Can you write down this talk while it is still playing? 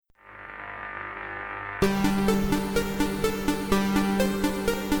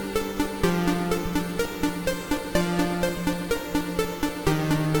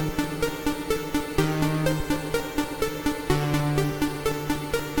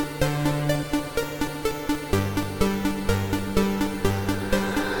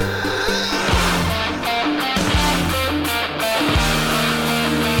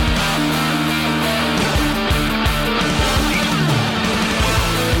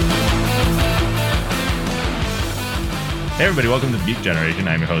Hey everybody, welcome to the Geek Generation.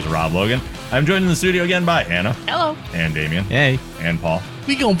 I'm your host, Rob Logan. I'm joined in the studio again by Anna. Hello. And Damien. Hey. And Paul.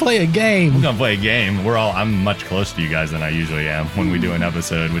 We gonna play a game. We're gonna play a game. I'm much closer to you guys than I usually am when we do an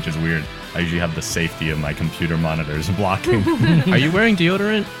episode, which is weird. I usually have the safety of my computer monitors blocking. Are you wearing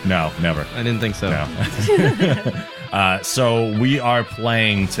deodorant? No, never. I didn't think so. No. So we are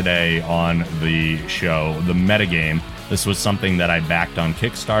playing today on the show, the Metagame. This was something that I backed on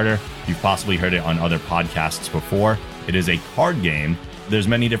Kickstarter. You've possibly heard it on other podcasts before. It is a card game. There's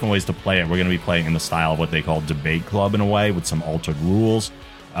many different ways to play it. We're going to be playing in the style of what they call Debate Club in a way, with some altered rules.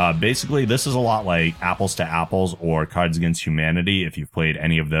 Basically, this is a lot like Apples to Apples or Cards Against Humanity, if you've played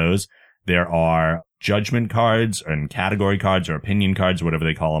any of those. There are judgment cards and category cards or opinion cards, whatever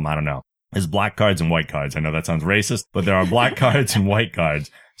they call them. I don't know. There's black cards and white cards. I know that sounds racist, but there are black cards and white cards.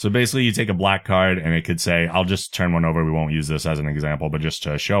 So basically, you take a black card and it could say, I'll just turn one over. We won't use this as an example, but just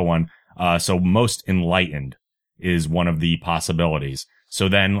to show one. So most enlightened is one of the possibilities. So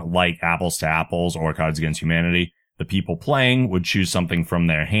then, like Apples to Apples or Cards Against Humanity, the people playing would choose something from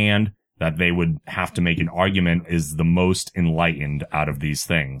their hand that they would have to make an argument is the most enlightened out of these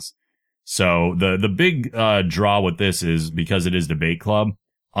things. So the big draw with this is because it is Debate Club.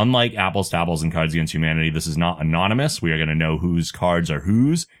 Unlike Apples to Apples and Cards Against Humanity, this is not anonymous. We are going to know whose cards are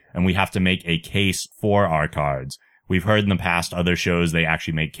whose, and we have to make a case for our cards. We've heard in the past other shows, they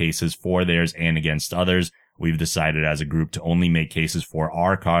actually make cases for theirs and against others. We've decided as a group to only make cases for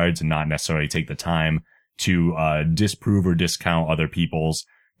our cards and not necessarily take the time to disprove or discount other people's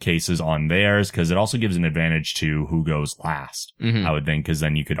cases on theirs, because it also gives an advantage to who goes last, I would think, because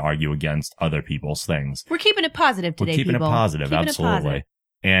then you could argue against other people's things. We're keeping it positive today, We're keeping people. it positive, Keeping absolutely. it positive.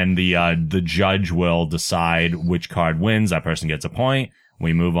 And the judge will decide which card wins. That person gets a point.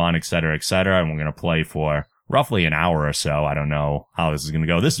 We move on, et cetera, and we're going to play for roughly an hour or so. I don't know how this is going to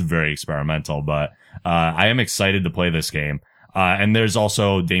go. This is very experimental, but I am excited to play this game. And there's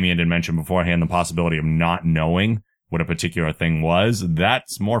also, Damien did mention beforehand, the possibility of not knowing what a particular thing was.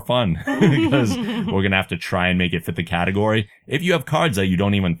 That's more fun because we're going to have to try and make it fit the category. If you have cards that you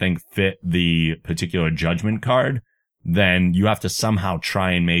don't even think fit the particular judgment card, then you have to somehow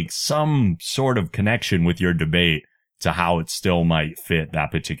try and make some sort of connection with your debate to how it still might fit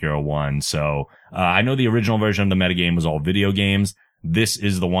that particular one. So I know the original version of the metagame was all video games. This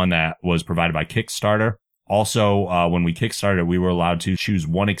is the one that was provided by Kickstarter. Also, when we Kickstarted, we were allowed to choose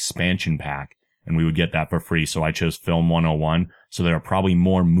one expansion pack, and we would get that for free. So I chose Film 101. So there are probably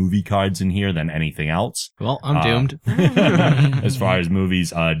more movie cards in here than anything else. Well, I'm doomed. As far as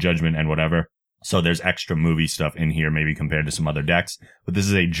movies, judgment and whatever. So there's extra movie stuff in here, maybe compared to some other decks. But this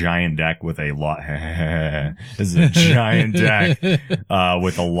is a giant deck with a lot. This is a giant deck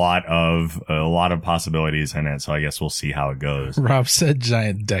with a lot of possibilities in it. So I guess we'll see how it goes. Rob said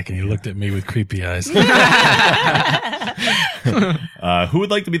giant deck, and he looked at me with creepy eyes. Who would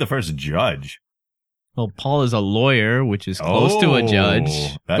like to be the first judge? Well, Paul is a lawyer, which is close to a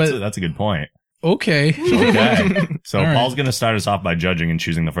judge. That's a good point. Okay. Okay. So All right. Paul's going to start us off by judging and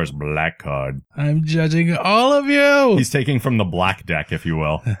choosing the first black card. I'm judging all of you. He's taking from the black deck, if you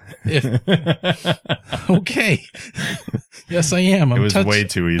will. Okay. Yes, I am. It was way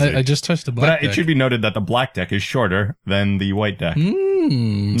too easy. I just touched the black But deck. it should be noted that the black deck is shorter than the white deck.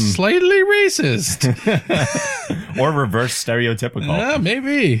 Slightly racist. Or reverse stereotypical.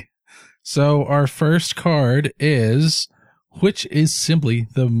 Maybe. So our first card is... Which is simply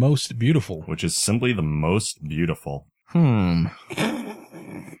the most beautiful? Which is simply the most beautiful. Oh,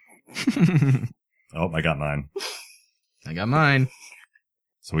 I got mine. I got mine.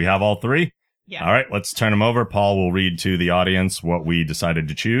 So we have all three? Yeah. All right, let's turn them over. Paul will read to the audience what we decided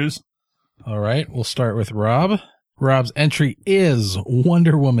to choose. All right, we'll start with Rob. Rob's entry is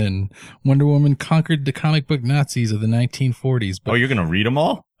Wonder Woman. Wonder Woman conquered the comic book Nazis of the 1940s. But, You're going to read them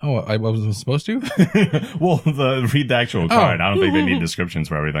all? Oh, I wasn't supposed to? Well, read the actual card. I don't think they need descriptions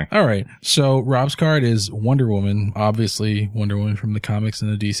for everything. All right. So Rob's card is Wonder Woman, obviously Wonder Woman from the comics in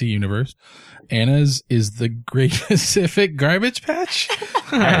the DC universe. Anna's is the Great Pacific Garbage Patch.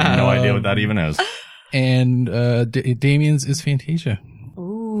 I have no idea what that even is. And Damien's is Fantasia.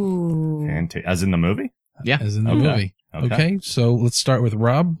 Ooh. As in the movie? Yeah. As in the movie. Okay. So let's start with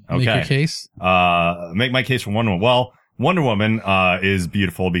Rob. Make your case. Make my case for Wonder Woman. Well, Wonder Woman is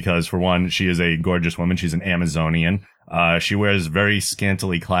beautiful because, for one, she is a gorgeous woman. She's an Amazonian. She wears very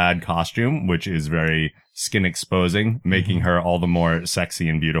scantily clad costume, which is very skin exposing, making her all the more sexy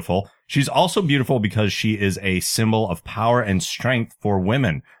and beautiful. She's also beautiful because she is a symbol of power and strength for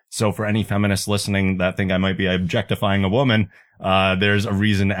women. So for any feminists listening that think I might be objectifying a woman, there's a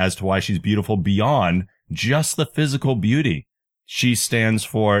reason as to why she's beautiful beyond just the physical beauty. she stands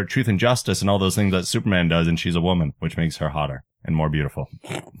for truth and justice and all those things that Superman does, and she's a woman, which makes her hotter and more beautiful.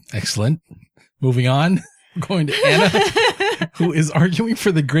 Excellent. Moving on, we're going to Anna, who is arguing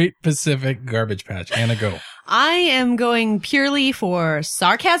for the Great Pacific Garbage Patch. Anna, go. I am going purely for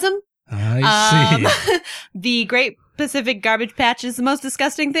sarcasm. I see. The Great Pacific Garbage Patch is the most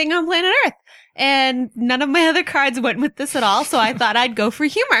disgusting thing on planet Earth. And none of my other cards went with this at all, so I thought I'd go for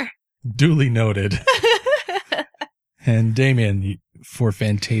humor. Duly noted. And Damien, for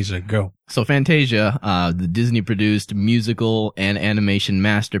Fantasia, go. So Fantasia, the Disney-produced musical and animation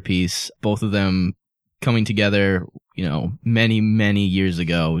masterpiece, both of them coming together, many, many years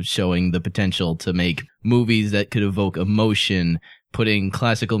ago, showing the potential to make movies that could evoke emotion, putting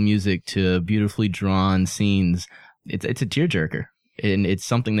classical music to beautifully drawn scenes. It's a tearjerker, and it's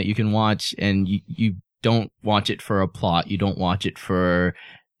something that you can watch, and you don't watch it for a plot. You don't watch it for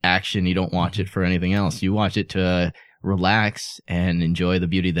action. You don't watch it for anything else. You watch it to relax and enjoy the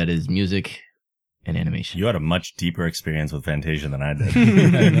beauty that is music and animation. You had a much deeper experience with Fantasia than I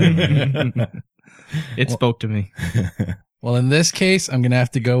did. It spoke to me. Well, in this case, I'm going to have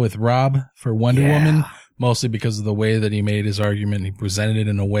to go with Rob for Wonder Woman, mostly because of the way that he made his argument. He presented it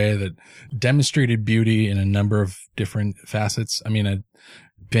in a way that demonstrated beauty in a number of different facets. I mean,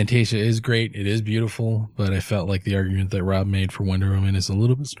 Fantasia is great. It is beautiful, but I felt like the argument that Rob made for Wonder Woman is a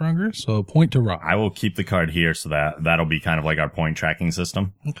little bit stronger. So a point to Rob. I will keep the card here so that'll be kind of like our point tracking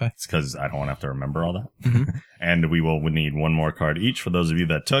system. Okay. It's because I don't want to have to remember all that. Mm-hmm. And we need one more card each for those of you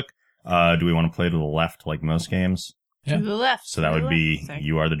that took. Do we want to play to the left like most games? Yeah. To the left. So that would be, Sorry.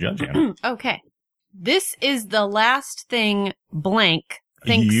 you are the judge, Anna. Okay. This is the last thing blank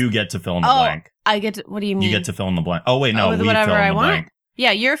thinks. You get to fill in the blank. I get to, what do you mean? You get to fill in the blank. Oh, wait, no, with we whatever fill in I the want? blank.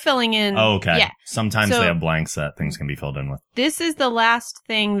 Yeah, you're filling in. Oh, okay. Yeah. Sometimes So- they have blanks that things can be filled in with. This is the last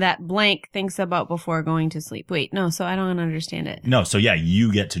thing that blank thinks about before going to sleep. Wait, no, so I don't understand it. No, so yeah,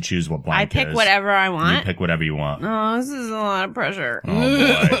 you get to choose what blank I pick is. whatever I You want. pick whatever you want. Oh, this is a lot of pressure.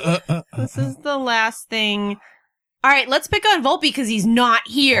 Oh, boy. This is the last thing. All right, let's pick on Volpe because he's not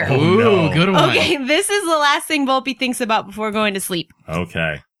here. Oh, Ooh, no. good one. Okay, this is the last thing Volpe thinks about before going to sleep.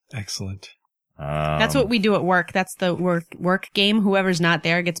 Okay. Excellent. That's what we do at work. That's the work game. Whoever's not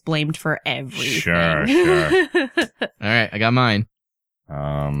there gets blamed for everything. Sure. All right, I got mine.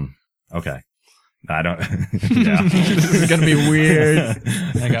 Okay. I don't. Yeah. This is going to be weird.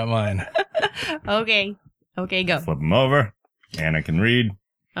 I got mine. Okay, go. Flip them over. Anna can read.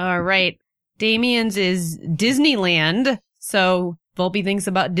 All right. Damien's is Disneyland. So Volpe thinks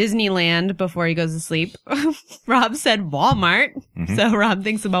about Disneyland before he goes to sleep. Rob said Walmart. Mhm. So Rob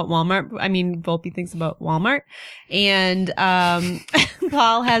thinks about Walmart. I mean, Volpe thinks about Walmart. And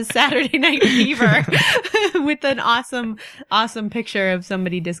Paul has Saturday Night Fever with an awesome picture of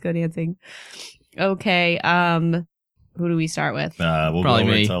somebody disco dancing. Okay. Who do we start with? We'll Probably go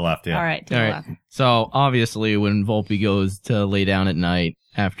over me. to the left. Yeah. All right. To All the right. left. So obviously when Volpe goes to lay down at night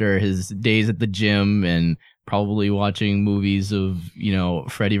after his days at the gym and probably watching movies of,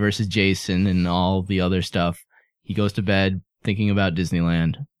 Freddy versus Jason and all the other stuff, he goes to bed thinking about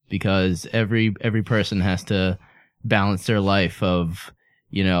Disneyland because every person has to balance their life of,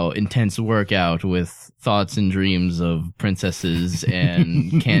 intense workout with thoughts and dreams of princesses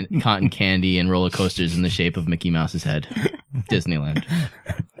and cotton candy and roller coasters in the shape of Mickey Mouse's head. Disneyland.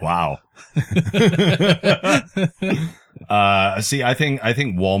 Wow. See, I think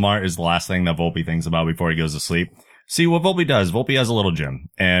Walmart is the last thing that Volpe thinks about before he goes to sleep. See, what Volpe does, Volpe has a little gym,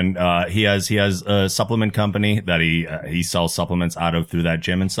 and he has a supplement company that he sells supplements out of through that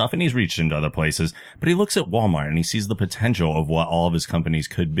gym and stuff, and he's reached into other places. But he looks at Walmart and he sees the potential of what all of his companies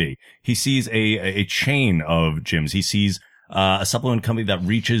could be. He sees a chain of gyms. He sees a supplement company that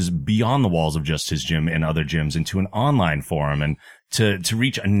reaches beyond the walls of just his gym and other gyms into an online forum and to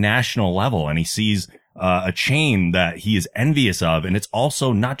reach a national level. And he sees a chain that he is envious of. And it's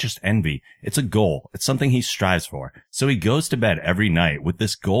also not just envy. It's a goal. It's something he strives for. So he goes to bed every night with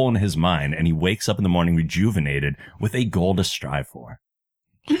this goal in his mind, and he wakes up in the morning rejuvenated with a goal to strive for.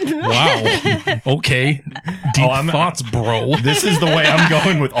 Wow. Okay. Deep thoughts, bro. This is the way I'm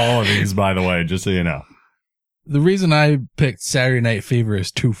going with all of these, by the way, just so you know. The reason I picked Saturday Night Fever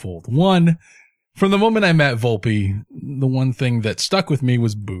is twofold. One, from the moment I met Volpe, the one thing that stuck with me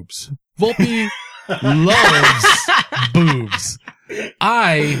was boobs. Volpe loves boobs.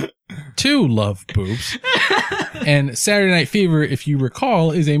 I, too, love boobs. And Saturday Night Fever, if you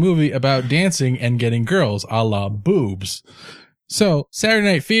recall, is a movie about dancing and getting girls, a la boobs. So Saturday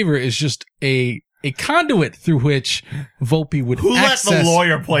Night Fever is just a conduit through which Volpe would Who let access the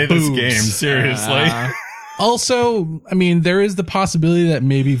lawyer play this boobs. game? Seriously. Also, I mean, there is the possibility that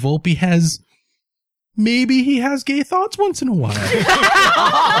maybe Volpe has maybe he has gay thoughts once in a while.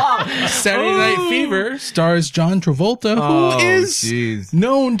 Saturday Night Fever stars John Travolta, who is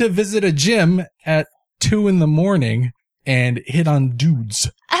known to visit a gym at 2 a.m. and hit on dudes.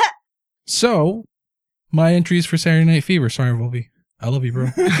 So, my entries for Saturday Night Fever. Sorry, Volby. I love you, bro.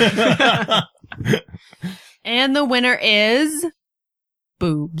 And the winner is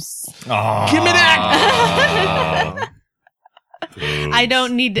boobs. Oh. Give me that! I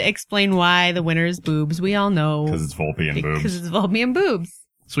don't need to explain why the winner is boobs. We all know. Because it's Volpe and boobs. Because it's Volpe and boobs.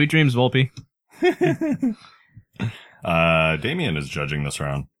 Sweet dreams, Volpe. Damien is judging this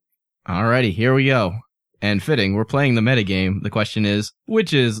round. Alrighty, here we go. And fitting, we're playing the meta game. The question is,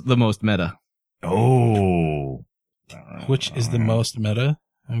 which is the most meta? Oh. Which is the most meta?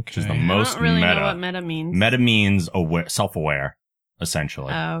 Okay. Is the most I don't really meta. know what meta means. Meta means self-aware,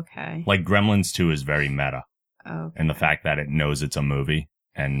 essentially. Okay. Like Gremlins 2 is very meta. Okay. And the fact that it knows it's a movie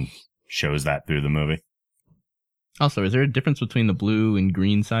and shows that through the movie. Also, is there a difference between the blue and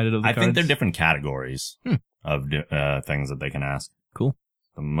green side of the cards? I think they're different categories of things that they can ask. Cool.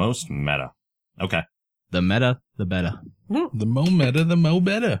 The most meta. Okay. The meta, the beta. The mo meta, the mo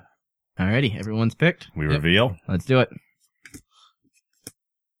beta. Alrighty, everyone's picked. We reveal. Let's do it.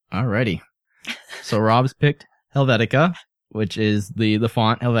 Alrighty. So Rob's picked Helvetica, which is the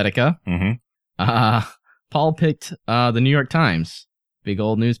font Helvetica. Mm-hmm. Paul picked the New York Times, big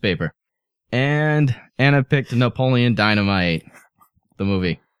old newspaper. And Anna picked Napoleon Dynamite, the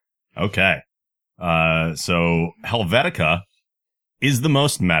movie. Okay. So Helvetica is the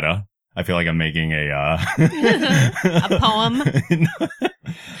most meta. I feel like I'm making a poem.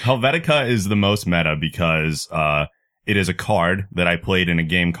 Helvetica is the most meta because it is a card that I played in a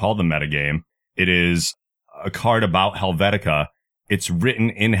game called the Metagame. It is a card about Helvetica. It's written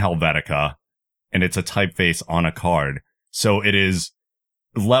in Helvetica, and it's a typeface on a card. So it is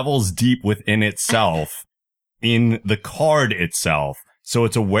levels deep within itself in the card itself. So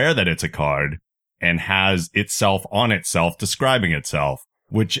it's aware that it's a card and has itself on itself describing itself,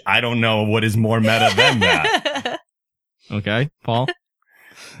 which I don't know what is more meta than that. Okay, Paul?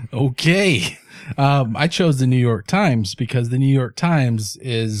 Okay. I chose the New York Times because the New York Times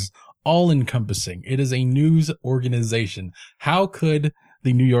is all-encompassing. It is a news organization. How could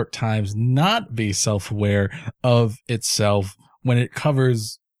the New York Times not be self-aware of itself when it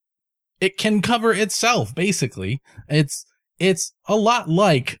can cover itself, basically? It's a lot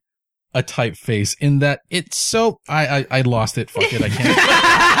like a typeface in that it's so, I lost it. Fuck it. I can't.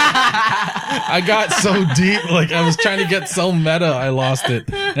 I got so deep. Like I was trying to get so meta. I lost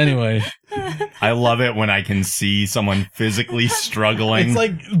it. Anyway. I love it when I can see someone physically struggling. It's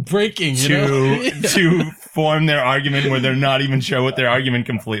like breaking, to form their argument where they're not even sure what their argument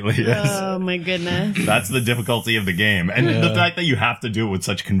completely is. Oh my goodness. That's the difficulty of the game. And the fact that you have to do it with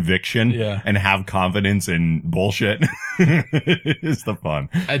such conviction and have confidence in bullshit is the fun.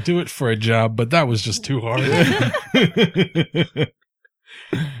 I do it for a job, but that was just too hard.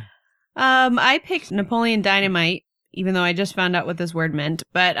 I picked Napoleon Dynamite, even though I just found out what this word meant,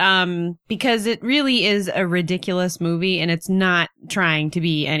 but because it really is a ridiculous movie and it's not trying to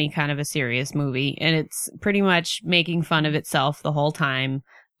be any kind of a serious movie, and it's pretty much making fun of itself the whole time.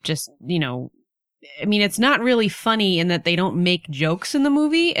 Just, I mean, it's not really funny in that they don't make jokes in the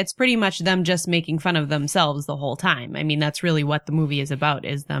movie. It's pretty much them just making fun of themselves the whole time. I mean, that's really what the movie is about,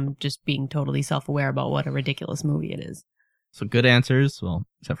 is them just being totally self-aware about what a ridiculous movie it is. So good answers. Well,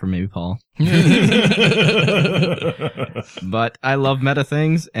 except for maybe Paul. But I love meta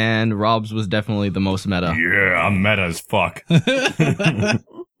things, and Rob's was definitely the most meta. Yeah, I'm meta as fuck.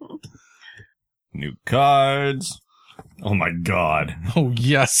 New cards. Oh my god. Oh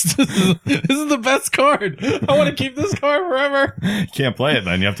yes. This is the best card. I want to keep this card forever. You can't play it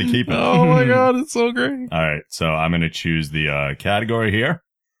then. You have to keep it. Oh my god, it's so great. All right, so I'm going to choose the category here.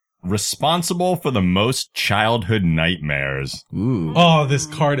 Responsible for the most childhood nightmares. Ooh. Oh, this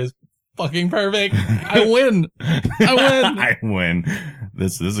card is fucking perfect. I win. I win.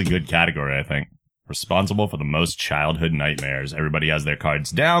 This is a good category, I think. Responsible for the most childhood nightmares. Everybody has their cards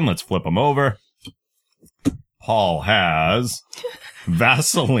down. Let's flip them over. Paul has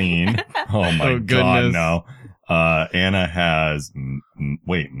Vaseline. Oh my god, no. Anna has,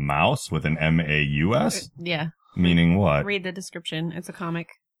 mouse with an M-A-U-S? Yeah. Meaning what? Read the description. It's a comic.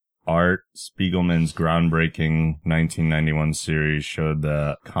 Art Spiegelman's groundbreaking 1991 series showed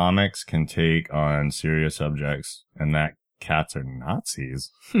that comics can take on serious subjects and that cats are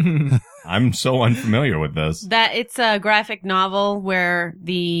Nazis. I'm so unfamiliar with this. That it's a graphic novel where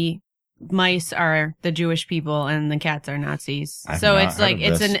the mice are the Jewish people and the cats are Nazis. So it's like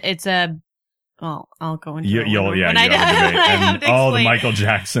well, I'll go into it. You'll have a debate. The Michael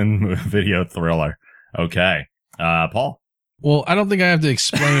Jackson video Thriller. Okay. Paul? Well, I don't think I have to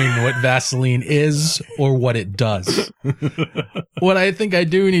explain what Vaseline is or what it does. What I think I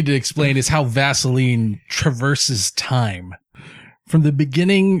do need to explain is how Vaseline traverses time. From the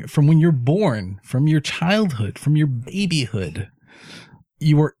beginning, from when you're born, from your childhood, from your babyhood,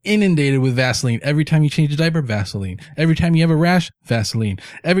 you are inundated with Vaseline. Every time you change a diaper, Vaseline. Every time you have a rash, Vaseline.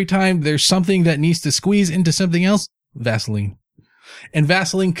 Every time there's something that needs to squeeze into something else, Vaseline. And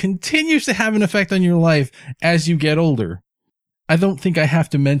Vaseline continues to have an effect on your life as you get older. I don't think I have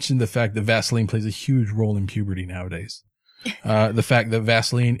to mention the fact that Vaseline plays a huge role in puberty nowadays. The fact that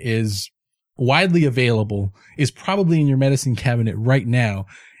Vaseline is widely available, is probably in your medicine cabinet right now,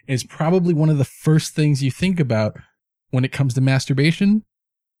 is probably one of the first things you think about when it comes to masturbation.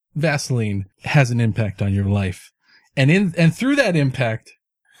 Vaseline has an impact on your life. And through that impact,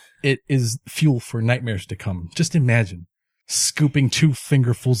 it is fuel for nightmares to come. Just imagine scooping 2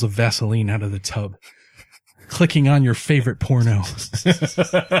 fingerfuls of Vaseline out of the tub, clicking on your favorite porno,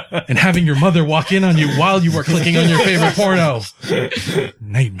 and having your mother walk in on you while you are clicking on your favorite porno.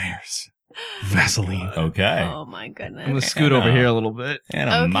 Nightmares. Vaseline. Okay. Oh my goodness. I'm going to scoot over here a little bit. And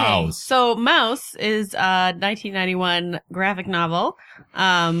a mouse. So Mouse is a 1991 graphic novel.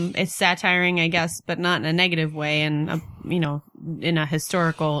 It's satiring, I guess, but not in a negative way, and in a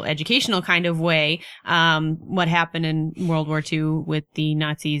historical, educational kind of way. What happened in World War II with the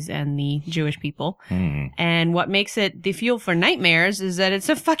Nazis and the Jewish people. And what makes it the fuel for nightmares is that it's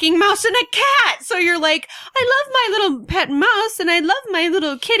a fucking mouse and a cat. So you're like, I love my little pet mouse and I love my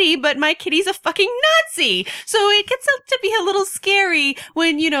little kitty, but my kitty's a fucking Nazi. So it gets to be a little scary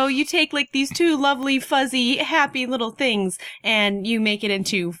when, you take like these 2 lovely, fuzzy, happy little things and you make it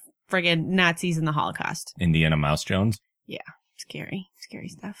into friggin' Nazis in the Holocaust. Indiana Mouse Jones. Yeah. Scary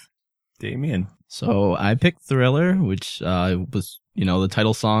stuff. Damien. So I picked Thriller, which was, the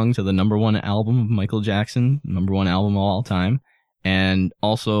title song to the #1 album of Michael Jackson, #1 album of all time, and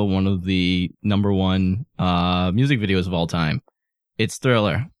also one of the #1 music videos of all time. It's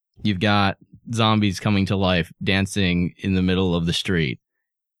Thriller. You've got zombies coming to life, dancing in the middle of the street,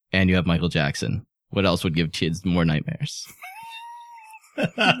 and you have Michael Jackson. What else would give kids more nightmares?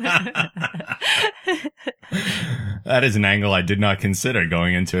 That is an angle I did not consider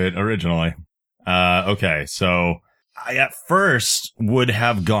going into it originally. Okay, so I at first would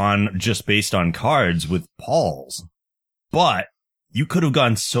have gone just based on cards with Paul's, but you could have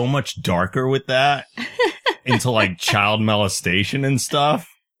gone so much darker with that into like child molestation and stuff.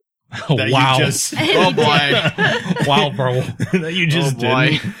 Wow. Oh boy. Wow, bro. That you just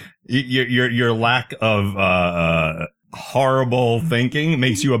didn't. Your lack of horrible thinking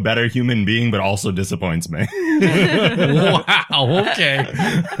makes you a better human being, but also disappoints me. Wow, okay.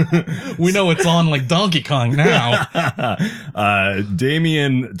 We know it's on like Donkey Kong now.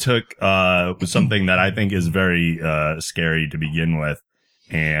 Damien took something that I think is very scary to begin with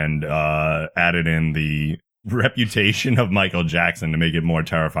and added in the reputation of Michael Jackson to make it more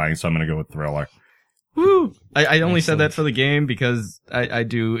terrifying, so I'm going to go with Thriller. Woo! I only said that for the game because I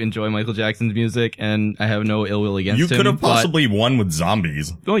do enjoy Michael Jackson's music and I have no ill will against him. You could have possibly won with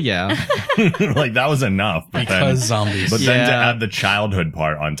zombies. Oh, yeah. Like, that was enough. Because zombies. But then to add the childhood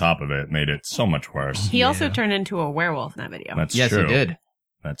part on top of it made it so much worse. He also turned into a werewolf in that video. That's yes, true. he did.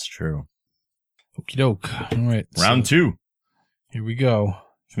 That's true. Okie doke. All right. Round 2. Here we go.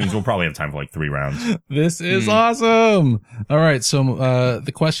 Which means we'll probably have time for like 3 rounds. This is awesome. All right. So,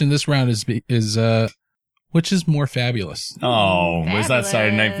 the question this round is which is more fabulous? Oh, where's that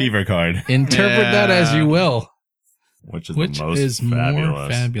Saturday Night Fever card? Interpret that as you will. Which is Which the most is fabulous? more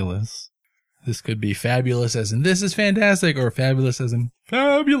fabulous? This could be fabulous as in this is fantastic, or fabulous as in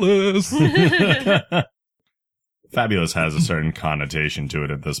fabulous. Fabulous has a certain connotation to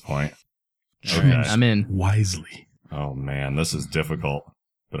it at this point. Okay. I'm in. Wisely. Oh man, this is difficult.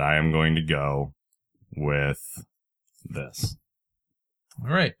 But I am going to go with this.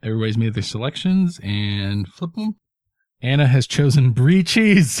 All right. Everybody's made their selections and flip them. Anna has chosen Brie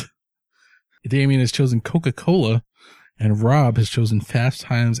cheese. Damien has chosen Coca-Cola. And Rob has chosen Fast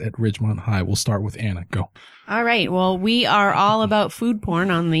Times at Ridgemont High. We'll start with Anna. Go. All right. Well, we are all about food porn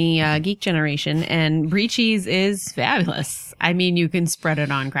on the Geek Generation, and Brie cheese is fabulous. I mean, you can spread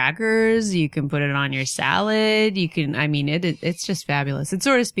it on crackers. You can put it on your salad. You can, it's just fabulous. It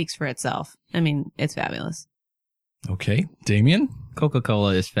sort of speaks for itself. I mean, it's fabulous. Okay. Damien?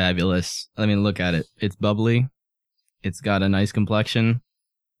 Coca-Cola is fabulous. I mean, look at it. It's bubbly. It's got a nice complexion.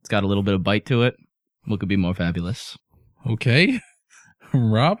 It's got a little bit of bite to it. What could be more fabulous? Okay.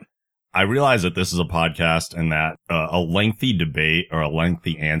 Rob? I realize that this is a podcast and that a lengthy debate or a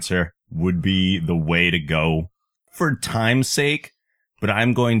lengthy answer would be the way to go for time's sake, but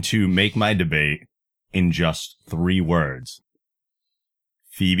I'm going to make my debate in just 3 words.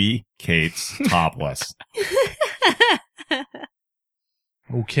 Phoebe Cates topless.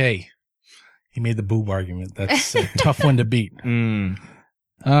 Okay. He made the boob argument. That's a tough one to beat.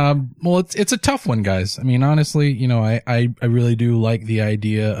 Well, it's a tough one, guys. I mean, honestly, you know, I really do like the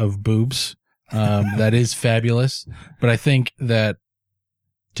idea of boobs. That is fabulous. But I think that,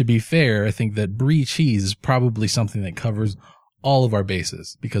 to be fair, I think that brie cheese is probably something that covers all of our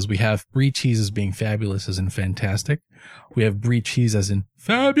bases, because we have brie cheese as being fabulous as in fantastic. We have brie cheese as in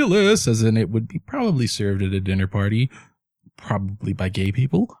fabulous, as in it would be probably served at a dinner party, probably by gay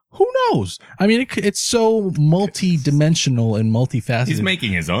people. Who knows? I mean, it's so multi-dimensional and multifaceted. He's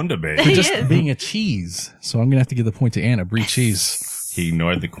making his own debate. For just being a cheese. So I'm going to have to give the point to Anna. Brie cheese. He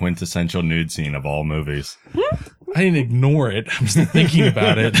ignored the quintessential nude scene of all movies. I didn't ignore it. I'm still thinking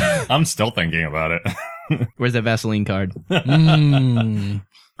about it. I'm still thinking about it. Where's that Vaseline card?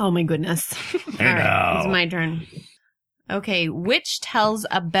 Oh my goodness. All right, it's my turn. Okay, which tells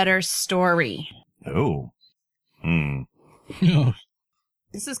a better story? Oh.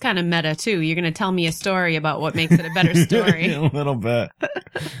 This is kind of meta, too. You're going to tell me a story about what makes it a better story. A little bit.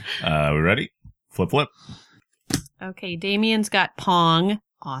 We ready? Flip. Okay, Damien's got Pong.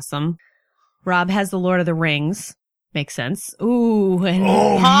 Awesome. Rob has the Lord of the Rings. Makes sense. Ooh, and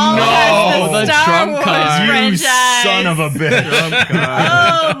Paul has the Star Trump Wars card. franchise. You son of a bitch.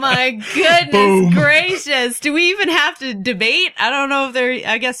 Oh my goodness gracious. Do we even have to debate? I don't know if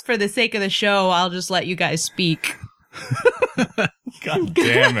I guess for the sake of the show, I'll just let you guys speak. God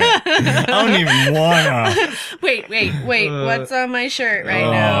damn it. I don't even wanna. Wait. What's on my shirt right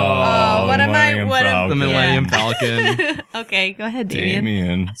now? What am I? The Millennium Falcon. Okay, go ahead, Damien.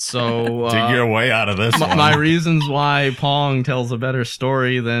 Damien. So, dig your way out of this one. My reasons why Pong tells a better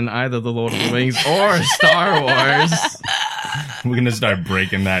story than either The Lord of the Rings or Star Wars. We're gonna start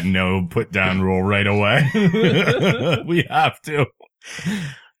breaking that no put down rule right away. We have to.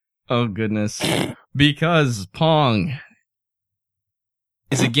 Oh, goodness. Because Pong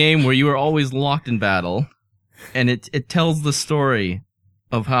is a game where you are always locked in battle, and it tells the story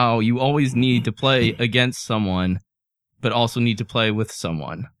of how you always need to play against someone, but also need to play with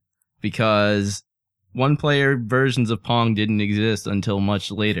someone. Because one-player versions of Pong didn't exist until much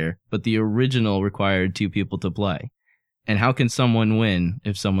later, but the original required 2 people to play. And how can someone win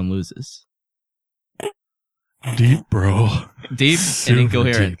if someone loses? Deep, bro. Deep and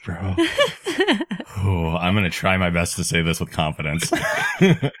incoherent. Deep, bro. Oh, I'm going to try my best to say this with confidence.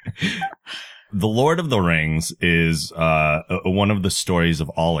 The Lord of the Rings is one of the stories of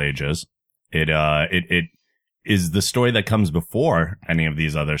all ages. It is the story that comes before any of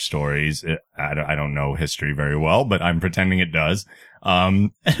these other stories. I don't know history very well, but I'm pretending it does.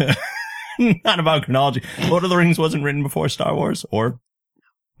 Not about chronology. Lord of the Rings wasn't written before Star Wars, or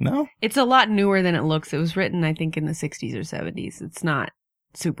no? It's a lot newer than it looks. It was written, I think, in the 60s or 70s. It's not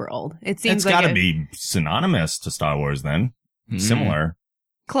super old. It seems it's got to be synonymous to Star Wars then. Similar.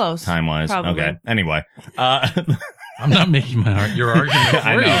 Close. Time-wise. Probably. Okay. Anyway. I'm not making your argument for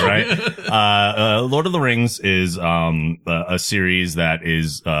I know, you. right? Lord of the Rings is a series that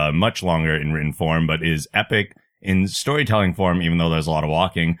is much longer in written form, but is epic in storytelling form, even though there's a lot of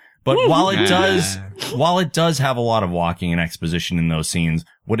walking. But while it does have a lot of walking and exposition in those scenes,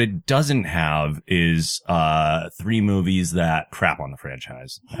 what it doesn't have is 3 movies that crap on the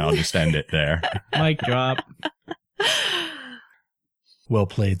franchise. I'll just end it there. Mic drop. Well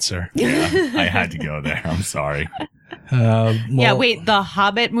played, sir. Yeah, I had to go there. I'm sorry. Yeah, wait, the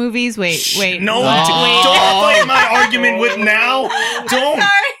Hobbit movies? Wait. No, What? don't fight my argument with now. Don't.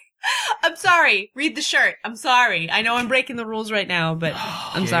 I'm sorry. Read the shirt. I'm sorry. I know I'm breaking the rules right now, but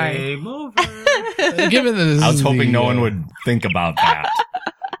I'm sorry. Game over. Given that this I was is hoping the, no one would think about that.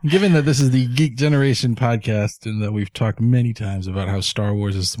 Given that this is the Geek Generation podcast and that we've talked many times about how Star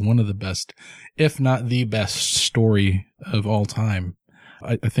Wars is one of the best, if not the best story of all time,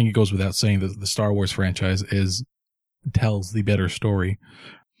 I think it goes without saying that the Star Wars franchise tells the better story.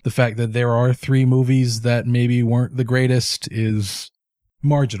 The fact that there are 3 movies that maybe weren't the greatest is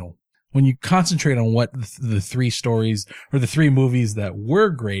marginal. When you concentrate on what the 3 stories or the 3 movies that were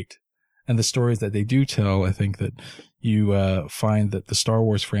great and the stories that they do tell, I think that you find that the Star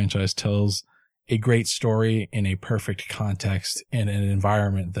Wars franchise tells a great story in a perfect context and an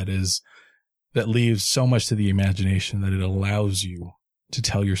environment that leaves so much to the imagination that it allows you to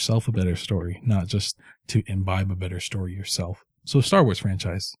tell yourself a better story, not just to imbibe a better story yourself. So Star Wars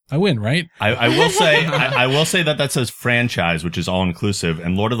franchise, I win, right? I will say that says franchise, which is all inclusive,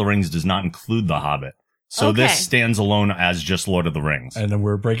 and Lord of the Rings does not include The Hobbit. So this stands alone as just Lord of the Rings. And then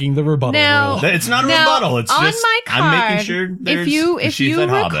we're breaking the rebuttal rule. It's not a rebuttal. It's on just my card, I'm making sure there's if you said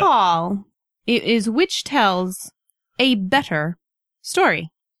Hobbit. recall, It is which tells a better story.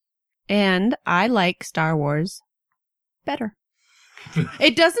 And I like Star Wars better.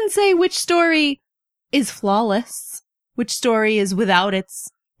 It doesn't say which story is flawless, which story is without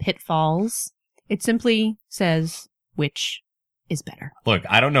its pitfalls. It simply says which is better. Look,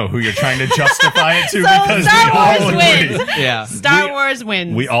 I don't know who you're trying to justify it to So because Star we all Wars agree. wins. Yeah. Star Wars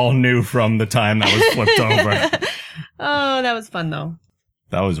wins. We all knew from the time that was flipped over. Oh, that was fun though.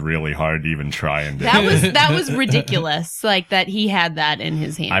 That was really hard to even try and do. That was ridiculous. Like that he had that in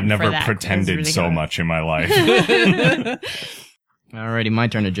his hand. I've for never that. pretended It was so ridiculous. much in my life. Alrighty, my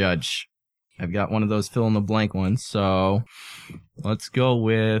turn to judge. I've got one of those fill in the blank ones, so let's go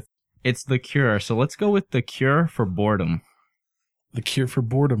with it's The Cure. So let's go with The Cure for Boredom. The Cure for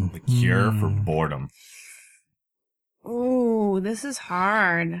Boredom. Cure for boredom. Ooh, this is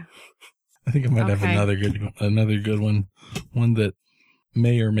hard. I think I might have Okay. another good one. One that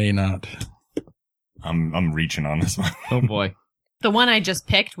may or may not. I'm reaching on this one. Oh boy. The one I just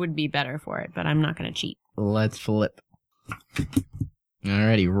picked would be better for it, but I'm not going to cheat. Let's flip.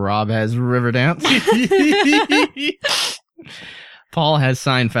 Alrighty, Rob has Riverdance. Paul has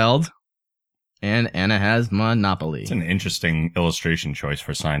Seinfeld. And Anna has Monopoly. It's an interesting illustration choice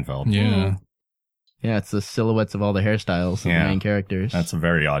for Seinfeld. Yeah. Yeah, it's the silhouettes of all the hairstyles of the Yeah. main characters. That's a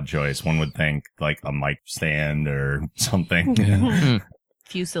very odd choice. One would think like a mic stand or something. Yeah.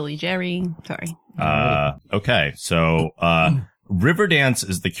 Fusily Jerry. Sorry. Okay, so Riverdance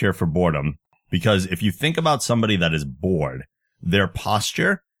is the cure for boredom because if you think about somebody that is bored, their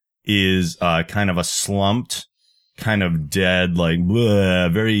posture is kind of a slumped, kind of dead, like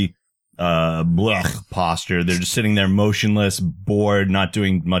bleh, very blech posture. They're just sitting there motionless, bored, not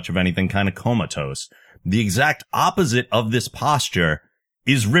doing much of anything, kind of comatose. The exact opposite of this posture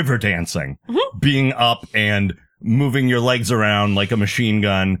is river dancing, being up and moving your legs around like a machine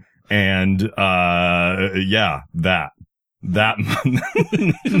gun. And, yeah, that,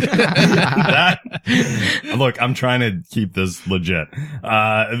 look, I'm trying to keep this legit.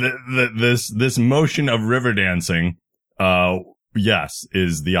 This motion of river dancing, yes,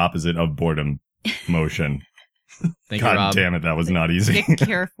 is the opposite of boredom motion. Thank you, God Rob. damn it, that was not easy. The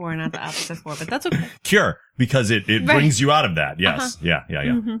cure for, not the opposite for, but that's okay. Cure, because it Right. brings you out of that. Yes. Yeah.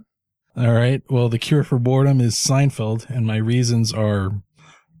 Mhm. All right. Well, the cure for boredom is Seinfeld, and my reasons are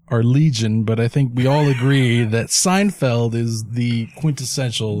legion, but I think we all agree that Seinfeld is the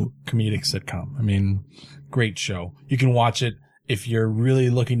quintessential comedic sitcom. I mean, great show. You can watch it if you're really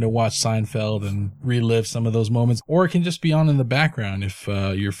looking to watch Seinfeld and relive some of those moments, or it can just be on in the background if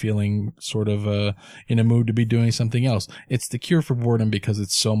you're feeling sort of in a mood to be doing something else. It's the cure for boredom because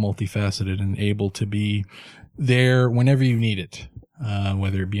it's so multifaceted and able to be there whenever you need it,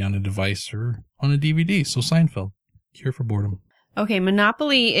 whether it be on a device or on a DVD. So Seinfeld, cure for boredom. Okay,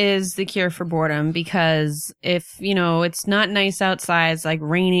 Monopoly is the cure for boredom because if, it's not nice outside, it's like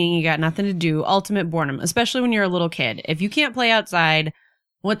raining, you got nothing to do, ultimate boredom, especially when you're a little kid. If you can't play outside,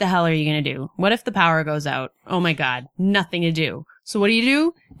 what the hell are you going to do? What if the power goes out? Oh my God, nothing to do. So what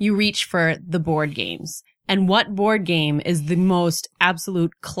do? You reach for the board games. And what board game is the most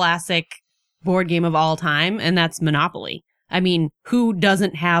absolute classic board game of all time? And that's Monopoly. I mean, who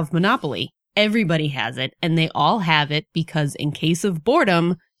doesn't have Monopoly? Everybody has it, and they all have it because in case of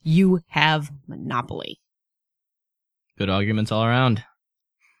boredom, you have Monopoly. Good arguments all around.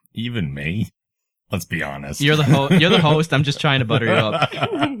 Even me. Let's be honest. You're the host. I'm just trying to butter you up.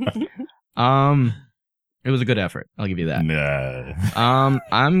 It was a good effort. I'll give you that. Nah.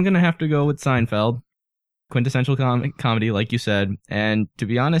 I'm gonna have to go with Seinfeld. Quintessential comedy, like you said. And to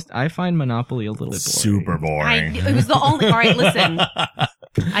be honest, I find Monopoly a little bit boring. Super boring. It was the only. All right, listen.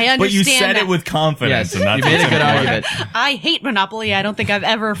 I understand. But you said that. it with confidence, Yes, and that's you made a what's good important. argument. I hate Monopoly. I don't think I've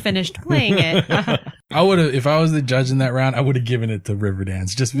ever finished playing it. I would have, if I was the judge in that round, I would have given it to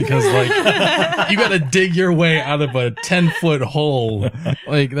Riverdance just because, like, you got to dig your way out of a 10-foot hole.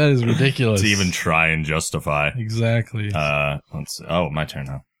 Like, that is ridiculous. To even try and justify. Exactly. My turn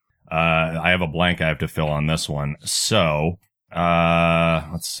now. I have a blank I have to fill on this one. So,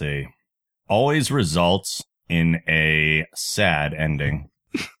 let's see. Always results in a sad ending.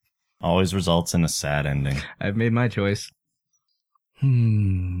 Always results in a sad ending. I've made my choice.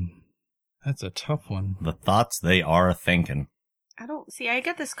 That's a tough one. The thoughts they are thinking. I don't see. I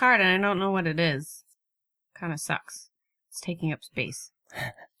got this card and I don't know what it is. Kind of sucks. It's taking up space.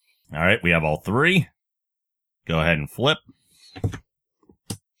 All right, we have all three. Go ahead and flip.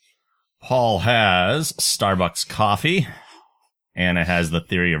 Paul has Starbucks coffee. Anna has the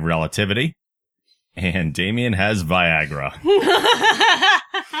theory of relativity. And Damien has Viagra.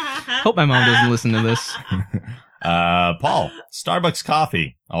 Hope my mom doesn't listen to this. Paul, Starbucks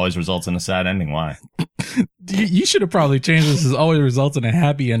coffee always results in a sad ending. Why? You should have probably changed this as always results in a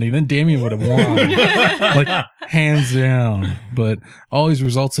happy ending. Then Damien would have won. Like, hands down. But always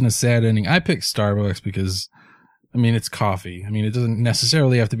results in a sad ending. I picked Starbucks because, I mean, it's coffee. I mean, it doesn't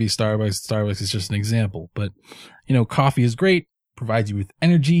necessarily have to be Starbucks. Starbucks is just an example. But, you know, coffee is great, provides you with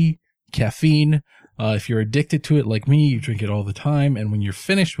energy, caffeine. If you're addicted to it like me, you drink it all the time. And when you're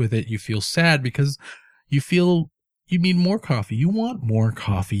finished with it, you feel sad because you feel you need more coffee. You want more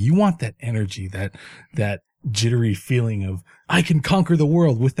coffee. You want that energy, that jittery feeling of, I can conquer the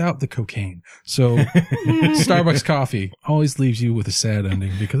world without the cocaine. So Starbucks coffee always leaves you with a sad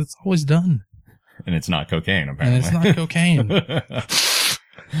ending because it's always done. And it's not cocaine, apparently. And it's not cocaine.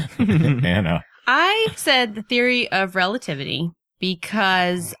 Anna. I said the theory of relativity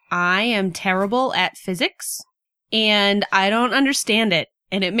because I am terrible at physics and I don't understand it.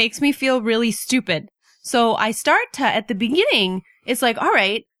 And it makes me feel really stupid. So I start to, at the beginning, it's like, all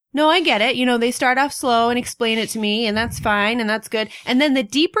right, no, I get it. You know, they start off slow and explain it to me, and that's fine, and that's good. And then the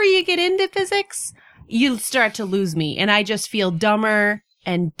deeper you get into physics, you start to lose me. And I just feel dumber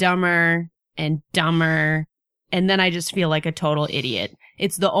and dumber and dumber. And then I just feel like a total idiot.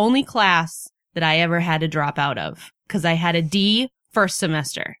 It's the only class that I ever had to drop out of because I had a D first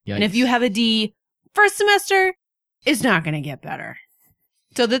semester. Yikes. And if you have a D first semester, it's not going to get better.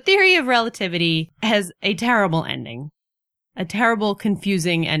 So the theory of relativity has a terrible ending, a terrible,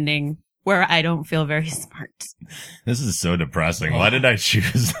 confusing ending where I don't feel very smart. This is so depressing. Why did I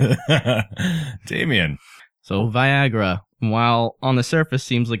choose Damien? So Viagra, while on the surface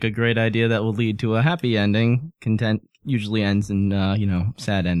seems like a great idea that will lead to a happy ending, content usually ends in,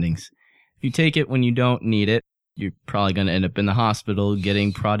 sad endings. If you take it when you don't need it, you're probably going to end up in the hospital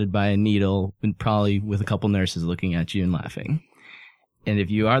getting prodded by a needle and probably with a couple nurses looking at you and laughing. And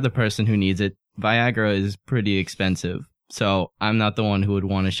if you are the person who needs it, Viagra is pretty expensive. So I'm not the one who would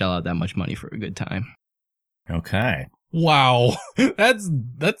want to shell out that much money for a good time. Okay. Wow. That's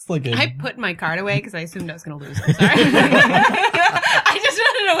like a... I put my card away because I assumed I was going to lose. I'm sorry. I just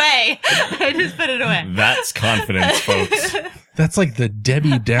put it away. I just put it away. That's confidence, folks. That's like the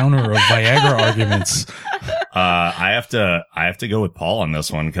Debbie Downer of Viagra arguments. I have to go with Paul on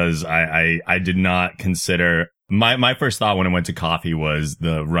this one because I did not consider... My first thought when I went to coffee was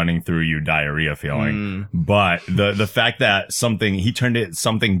the running through you diarrhea feeling. But the fact that he turned it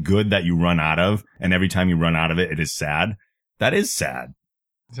something good that you run out of, and every time you run out of it, it is sad. That is sad.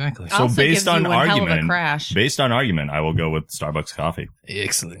 Exactly. So Also based gives on you one hell of a argument, crash. I will go with Starbucks coffee.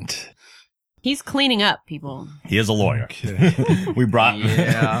 Excellent. He's cleaning up, people. He is a lawyer. Okay. We brought,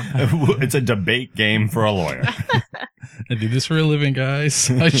 Yeah. It's a debate game for a lawyer. I do this for a living,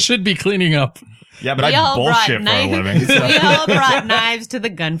 guys. I should be cleaning up. Yeah, but We I all bullshit brought for a living. So. We all brought knives to the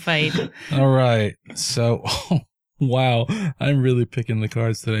gunfight. All right. So, wow. I'm really picking the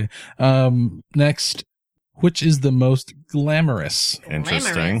cards today. Next, which is the most glamorous?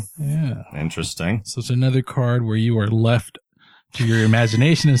 Interesting. Yeah. Interesting. So it's another card where you are left to your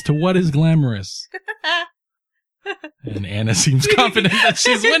imagination as to what is glamorous. And Anna seems confident that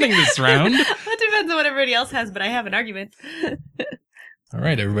she's winning this round. That depends on what everybody else has, but I have an argument. All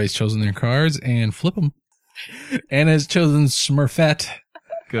right, everybody's chosen their cards and flip them. Anna has chosen Smurfette.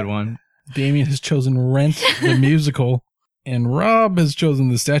 Good one. Damien has chosen Rent, the musical. And Rob has chosen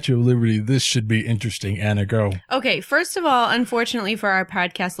the Statue of Liberty. This should be interesting. Anna, go. Okay, first of all, unfortunately for our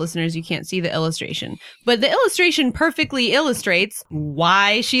podcast listeners, you can't see the illustration. But the illustration perfectly illustrates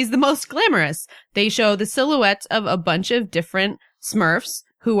why she's the most glamorous. They show the silhouettes of a bunch of different Smurfs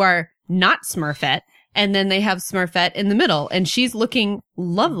who are not Smurfette. And then they have Smurfette in the middle, and she's looking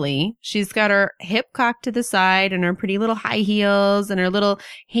lovely. She's got her hip cocked to the side and her pretty little high heels and her little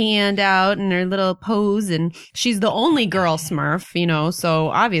hand out and her little pose. And she's the only girl Smurf, so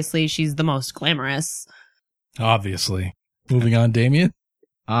obviously she's the most glamorous. Obviously. Moving on, Damien.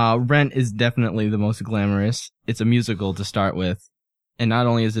 Rent is definitely the most glamorous. It's a musical to start with. And not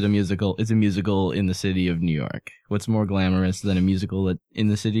only is it a musical, it's a musical in the city of New York. What's more glamorous than a musical in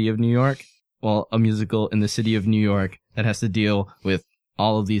the city of New York? Well, a musical in the city of New York that has to deal with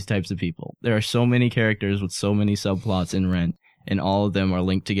all of these types of people. There are so many characters with so many subplots in Rent, and all of them are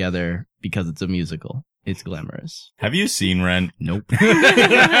linked together because it's a musical. It's glamorous. Have you seen Rent? Nope.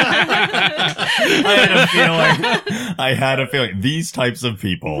 I had a feeling these types of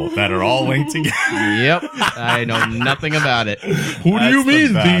people that are all linked together. Yep. I know nothing about it. Who do you That's the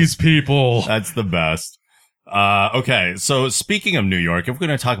mean, best. these people? That's the best. Okay, so speaking of New York, if we're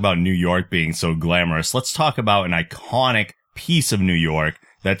going to talk about New York being so glamorous, let's talk about an iconic piece of New York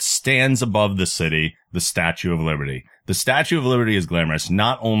that stands above the city, the Statue of Liberty. The Statue of Liberty is glamorous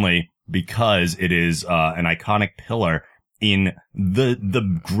not only because it is an iconic pillar in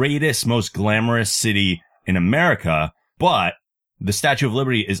the greatest, most glamorous city in America. But the Statue of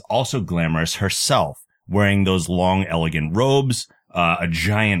Liberty is also glamorous herself, wearing those long, elegant robes, a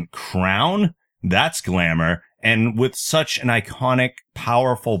giant crown. That's glamour. And with such an iconic,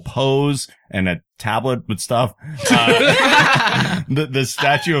 powerful pose and a tablet with stuff, the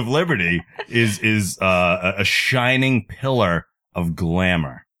Statue of Liberty is a shining pillar of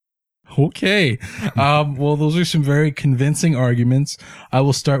glamour. Okay. Well, those are some very convincing arguments. I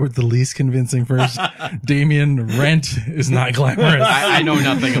will start with the least convincing first. Damien, Rent is not glamorous. I know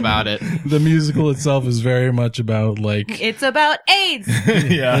nothing about it. The musical itself is very much about like It's about AIDS.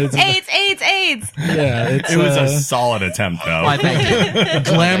 Yeah. AIDS. Yeah, It was a solid attempt, though. Why, thank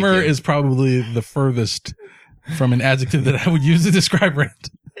you. glamour is probably the furthest from an adjective that I would use to describe Rent.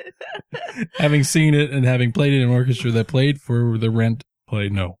 Having seen it and having played it in an orchestra that played for the Rent play,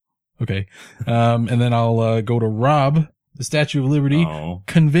 no. Okay. And then I'll go to Rob, the Statue of Liberty. Oh.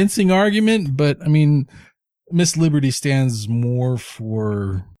 Convincing argument, but I mean, Miss Liberty stands more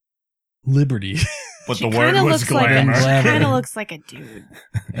for liberty. But She the word kinda was looks like glamour. She Glamour. kind of looks like a dude.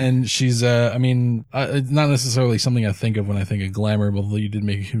 And she's, it's not necessarily something I think of when I think of glamour, although you did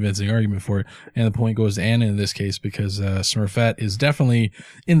make a convincing argument for it. And the point goes to Anna in this case, because Smurfette is definitely,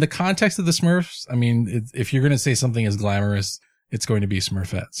 in the context of the Smurfs, I mean, if you're going to say something is glamorous, it's going to be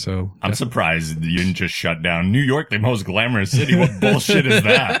Smurfette. So I'm surprised you didn't just shut down New York, the most glamorous city. What bullshit is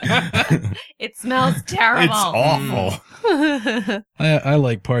that? It smells terrible. It's awful. I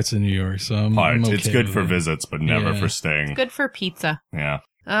like parts of New York, so I'm okay It's good with for it. visits, but never Yeah. for staying. Good for pizza. Yeah.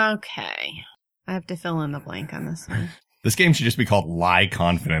 Okay. I have to fill in the blank on this one. This game should just be called Lie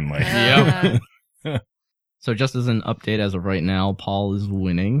Confidently. Yep. So just as an update as of right now, Paul is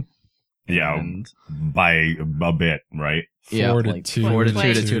winning. Yeah, And by a bit, right? yeah, 4 to like 2. 4 to 2 to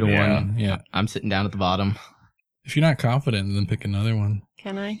Wait. 2 to Yeah. 1. Yeah. I'm sitting down at the bottom. If you're not confident, then pick another one.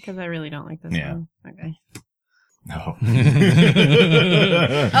 Can I? Because I really don't like this Yeah. one. Okay. No.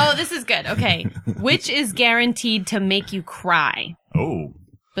 Oh, this is good. Okay. Which is guaranteed to make you cry Oh.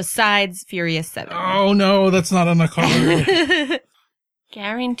 besides Furious 7? Oh no, that's not on the card.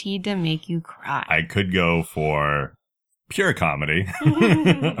 Guaranteed to make you cry. I could go for pure comedy,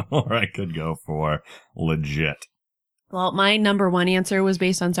 or I could go for legit. Well, my number one answer was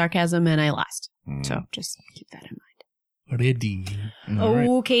based on sarcasm and I lost. Mm. So just keep that in Ready. All right.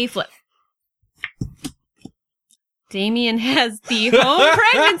 mind. Okay, Flip. Damien has the home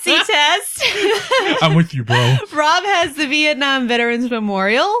pregnancy test. I'm with you, bro. Rob has the Vietnam Veterans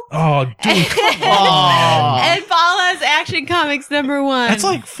Memorial. Oh, dude, come on. And Paul has Action Comics number 1. That's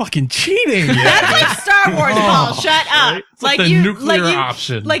like fucking cheating. That's like Star Wars, Paul. Shut up. It's like the nuclear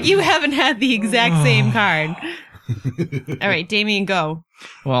option. Like you haven't had the exact same card. All right, Damien, go.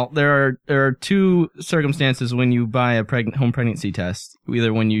 Well, there are two circumstances when you buy a home pregnancy test.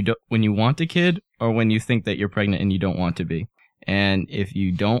 Either when you want a kid or when you think that you're pregnant and you don't want to be. And if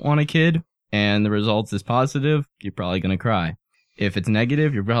you don't want a kid and the results is positive, you're probably going to cry. If it's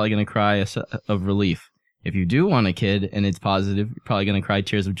negative, you're probably going to cry of relief. If you do want a kid and it's positive, you're probably going to cry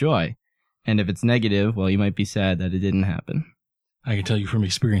tears of joy. And if it's negative, well, you might be sad that it didn't happen. I can tell you from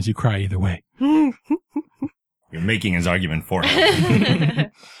experience, you cry either way. You're making his argument for him.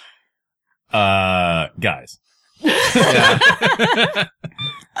 Guys. The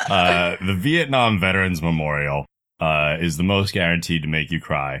Vietnam Veterans Memorial is the most guaranteed to make you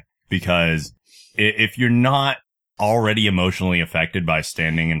cry, because if you're not already emotionally affected by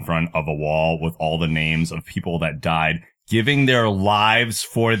standing in front of a wall with all the names of people that died giving their lives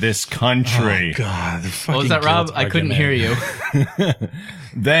for this country. Oh, God. What was that, Rob? I couldn't hear you.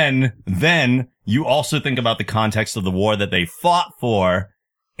 Then you also think about the context of the war that they fought for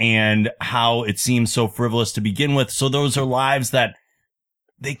and how it seems so frivolous to begin with. So those are lives that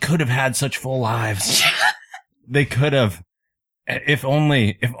they could have had such full lives. They could have. If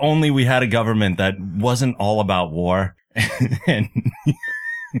only we had a government that wasn't all about war. And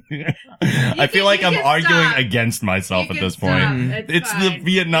I feel like I'm arguing against myself at this point. It's the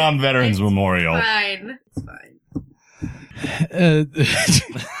Vietnam Veterans Memorial. Fine. It's fine.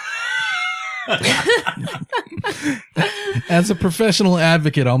 As a professional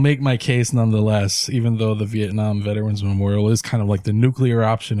advocate, I'll make my case nonetheless, even though the Vietnam Veterans Memorial is kind of like the nuclear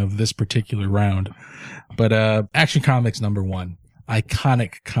option of this particular round. But Action Comics #1,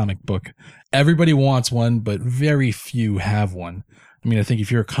 iconic comic book. Everybody wants one, but very few have one. I mean, I think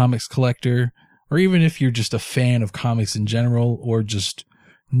if you're a comics collector, or even if you're just a fan of comics in general, or just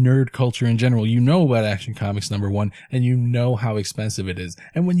nerd culture in general. You know about Action Comics #1, and you know how expensive it is.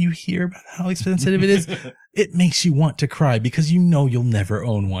 And when you hear about how expensive it is, it makes you want to cry because you know you'll never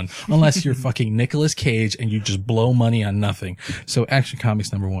own one unless you're fucking Nicolas Cage and you just blow money on nothing. So Action Comics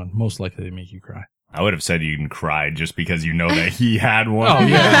 #1, most likely to make you cry. I would have said you can cry just because you know that he had one. Oh,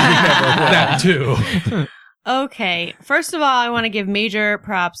 yeah. That too. Okay. First of all, I want to give major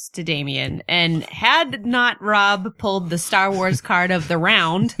props to Damien. And had not Rob pulled the Star Wars card of the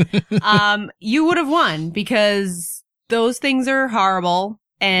round, you would have won because those things are horrible.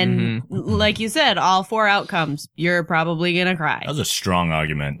 And like you said, all 4 outcomes, you're probably going to cry. That was a strong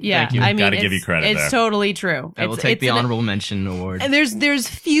argument. Yeah. Thank you. I mean, Gotta give you credit it's there. totally true. I will take the honorable mention award. And there's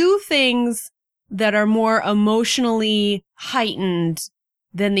few things that are more emotionally heightened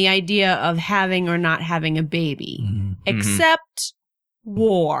than the idea of having or not having a baby, except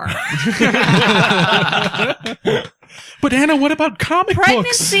war. But Anna, what about comic books?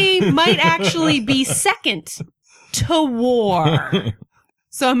 Pregnancy might actually be second to war.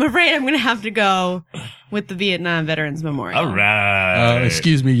 So I'm afraid I'm going to have to go with the Vietnam Veterans Memorial. All right.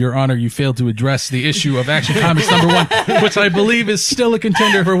 Excuse me, Your Honor, you failed to address the issue of Action Comics #1, which I believe is still a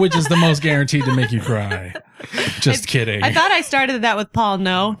contender for which is the most guaranteed to make you cry. Just kidding. I thought I started that with Paul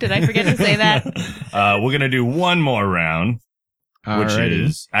No. Did I forget to say that? We're going to do one more round, which Alrighty.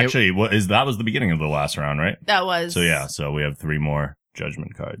 is actually that was the beginning of the last round, right? That was. So we have 3 more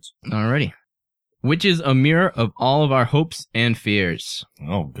judgment cards. Alrighty. Which is a mirror of all of our hopes and fears?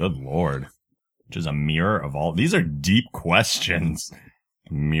 Oh, good Lord. Which is a mirror of all. These are deep questions.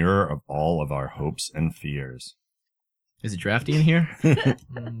 Mirror of all of our hopes and fears. Is it drafty in here?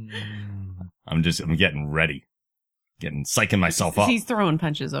 I'm getting ready. Psyching myself up. He's throwing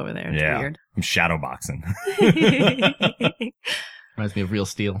punches over there. It's weird. I'm shadowboxing. Reminds me of Real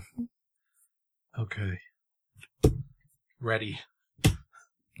Steel. Okay. Ready.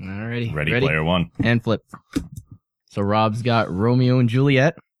 Alrighty. Ready player 1. And flip. So Rob's got Romeo and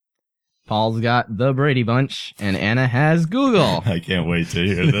Juliet. Paul's got The Brady Bunch. And Anna has Google. I can't wait to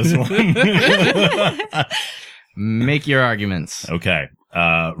hear this one. Make your arguments. Okay.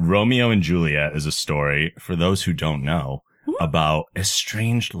 Romeo and Juliet is a story, for those who don't know, about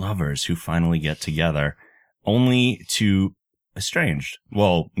estranged lovers who finally get together, only to estranged.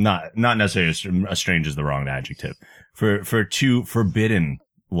 Well, not necessarily estranged is the wrong adjective. For 2 forbidden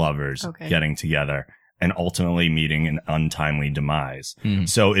lovers getting together and ultimately meeting an untimely demise.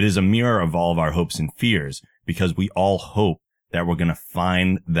 So it is a mirror of all of our hopes and fears because we all hope that we're going to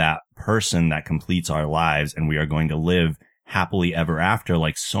find that person that completes our lives and we are going to live happily ever after,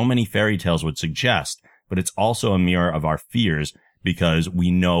 like so many fairy tales would suggest. But it's also a mirror of our fears because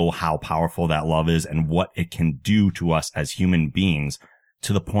we know how powerful that love is and what it can do to us as human beings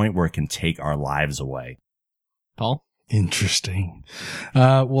to the point where it can take our lives away. Paul? Interesting.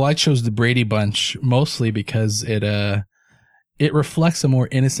 Well, I chose the Brady Bunch mostly because it reflects a more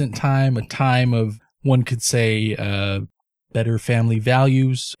innocent time, a time of, one could say, better family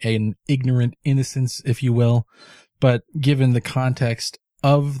values, an ignorant innocence, if you will. But given the context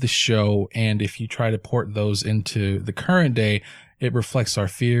of the show, and if you try to port those into the current day, it reflects our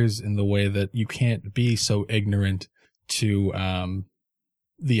fears in the way that you can't be so ignorant to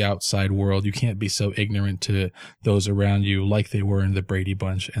the outside world. You can't be so ignorant to those around you like they were in the Brady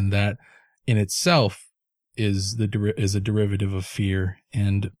Bunch. And that in itself is is a derivative of fear.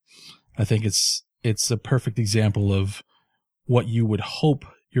 And I think it's a perfect example of what you would hope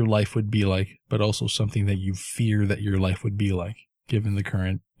your life would be like, but also something that you fear that your life would be like, given the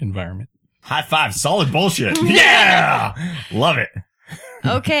current environment. High five. Solid bullshit. Yeah. Love it.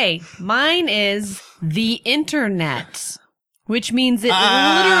 Okay. Mine is the internet. Which means it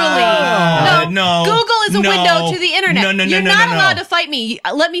literally... No. Google is a window to the internet. No. You're not allowed to fight me.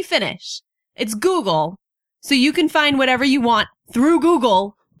 Let me finish. It's Google. So you can find whatever you want through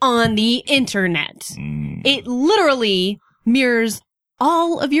Google on the internet. It literally mirrors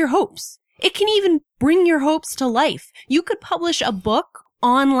all of your hopes. It can even bring your hopes to life. You could publish a book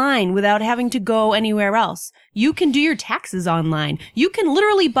online without having to go anywhere else. You can do your taxes online. You can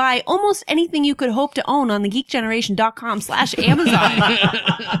literally buy almost anything you could hope to own on the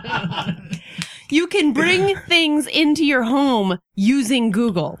geekgeneration.com/Amazon. You can bring things into your home using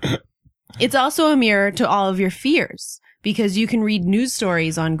Google. It's also a mirror to all of your fears because you can read news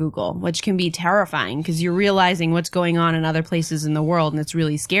stories on Google, which can be terrifying because you're realizing what's going on in other places in the world and it's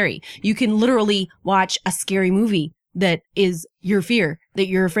really scary. You can literally watch a scary movie that is your fear, that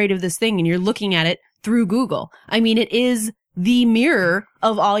you're afraid of this thing and you're looking at it through Google. I mean, it is the mirror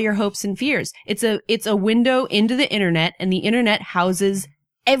of all your hopes and fears. It's a window into the internet, and the internet houses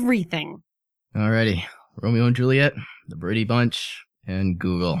everything. Alrighty. Romeo and Juliet, The Brady Bunch, and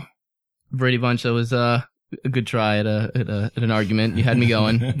Google. Brady Bunch, that was a good try at an argument. You had me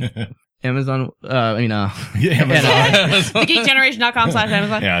going. Amazon, Yeah, Amazon.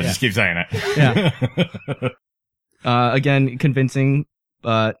 TheGeekGeneration.com/Amazon. Yeah, just keep saying it. Yeah. Again, convincing,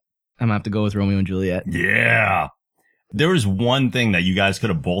 but I'm gonna have to go with Romeo and Juliet. Yeah. There was one thing that you guys could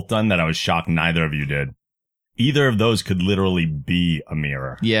have both done that I was shocked neither of you did. Either of those could literally be a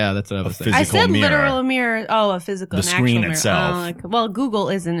mirror. Yeah, that's what I was thinking. I said mirror. literal mirror. Oh, a physical, The an screen actual mirror. itself. Well, Google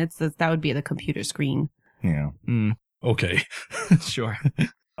isn't. That would be the computer screen. Yeah. Okay. Sure.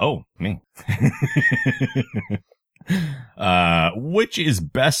 Oh, me. Which is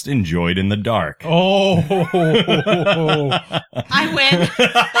best enjoyed in the dark? Oh. I win.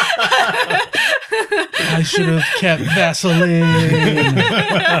 I should have kept Vaseline.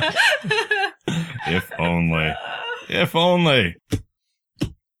 If only. If only.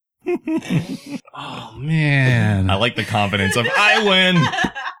 Oh, man. I like the confidence of I win.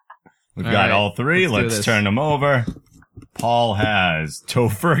 We've got right, all three. let's do Let's this. turn them over. Paul has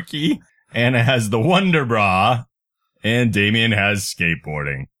Tofurkey, Anna has the Wonder Bra, and Damien has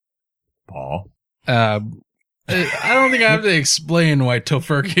skateboarding. Paul? I don't think I have to explain why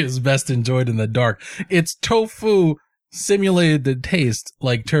tofurkey is best enjoyed in the dark. It's tofu simulated to taste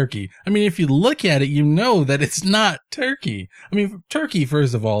like turkey. I mean, if you look at it, you know that it's not turkey. I mean, turkey,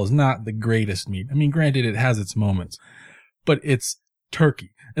 first of all, is not the greatest meat. I mean, granted, it has its moments, but it's turkey.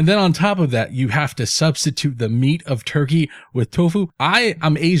 And then on top of that, you have to substitute the meat of turkey with tofu.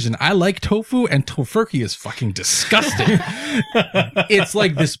 I'm Asian. I like tofu, and tofurkey is fucking disgusting. It's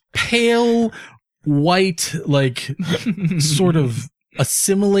like this pale white, like sort of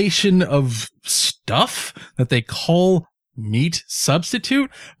assimilation of stuff that they call meat substitute,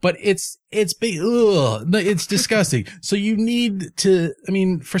 but it's disgusting. So you need to, I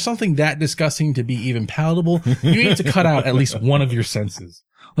mean, for something that disgusting to be even palatable, you need to cut out at least one of your senses.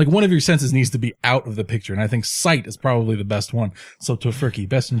 Like, one of your senses needs to be out of the picture, and I think sight is probably the best one. So tofurkey,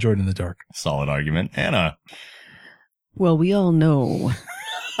 best enjoyed in the dark. Solid argument. Anna? Well, we all know.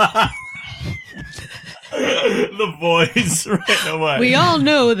 The voice right away. We all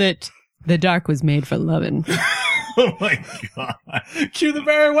know that the dark was made for loving. Oh my god. Cue the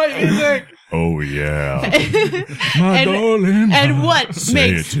Barry White music! Oh yeah. My darling. And what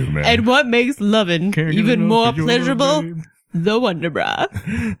Say makes it to me. and what makes loving even more pleasurable? The Wonder Bra.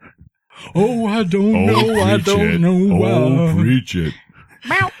 Oh, I don't know, I don't know why. Oh, preach it.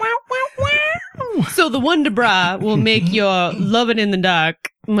 So the Wonder Bra will make your loving in the dark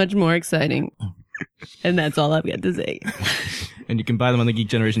much more exciting. And that's all I've got to say. And you can buy them on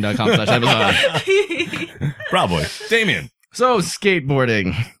thegeekgeneration.com/Amazon. Probably. Damien. So,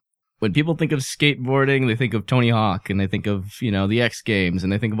 skateboarding. When people think of skateboarding, they think of Tony Hawk, and they think of, the X Games,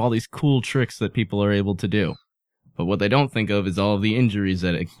 and they think of all these cool tricks that people are able to do. But what they don't think of is all of the injuries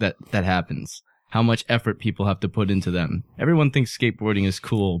that happens. How much effort people have to put into them. Everyone thinks skateboarding is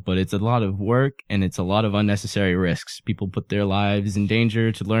cool, but it's a lot of work and it's a lot of unnecessary risks. People put their lives in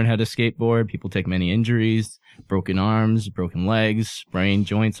danger to learn how to skateboard. People take many injuries, broken arms, broken legs, sprained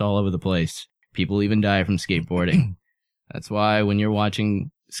joints all over the place. People even die from skateboarding. That's why when you're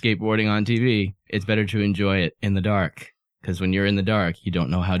watching skateboarding on TV, it's better to enjoy it in the dark. Because when you're in the dark, you don't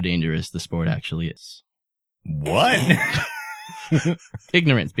know how dangerous the sport actually is. What?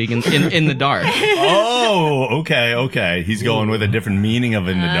 Ignorance being in the dark. Oh, okay. He's going with a different meaning of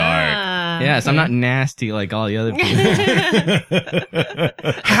in the dark. Yes, I'm not nasty like all the other people.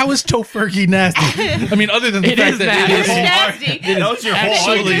 How is tofurkey nasty? I mean, other than the It fact is that nasty. it It's is nasty. That was your whole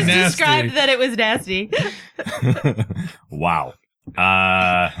Actually argument. Just nasty. described that it was nasty. Wow.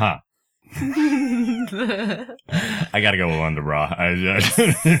 I gotta go with Wonder Bra.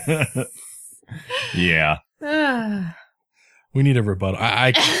 Yeah. We need a rebuttal.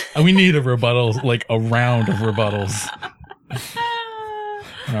 We need a rebuttal, like a round of rebuttals.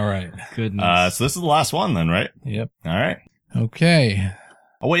 All right. Goodness. So this is the last one then, right? Yep. All right. Okay.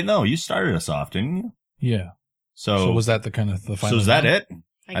 Oh wait, no, you started us off, didn't you? Yeah. So So was that the kind of the final? So is that round? it?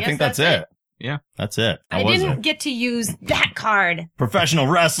 I think that's it. Yeah. That's it. I That was didn't it. get to use that card. Professional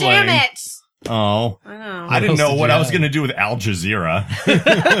wrestling. Damn it! Oh. I know. I didn't else know did what you I was have? going to do with Al Jazeera.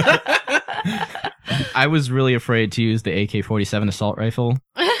 I was really afraid to use the AK-47 assault rifle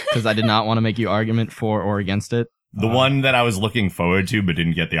because I did not want to make you argument for or against it. The one that I was looking forward to but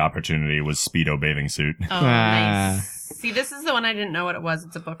didn't get the opportunity was Speedo Bathing Suit. Oh, nice. See, this is the one I didn't know what it was.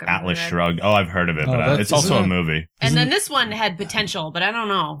 It's a book. I've never Atlas read. Shrugged. Oh, I've heard of it, Oh, but that's- it's also a isn't it- movie. And then this one had potential, but I don't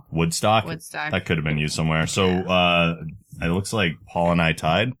know. Woodstock? Woodstock. That could have been used somewhere. So, it looks like Paul and I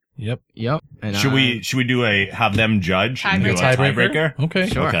tied. Yep. Yep. And Should we do have them judge and do a Tiebreaker. tiebreaker? Okay.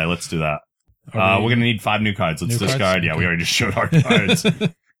 Sure. Okay, let's do that. We're going to need 5 new cards. Let's New discard. cards? Yeah, we Okay. already just showed our cards.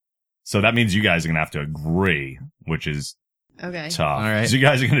 So that means you guys are going to have to agree, which is Okay. tough. All right. So you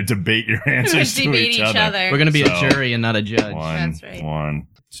guys are going to debate your answers to Debate each other. We're going to be So- a jury and not a judge. That's right. 1,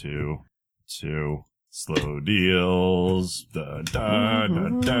 2, 2. Slow deals. Da, da, da,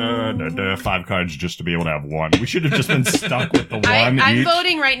 da, da, da. 5 cards just to be able to have 1. We should have just been stuck with the 1 I'm each.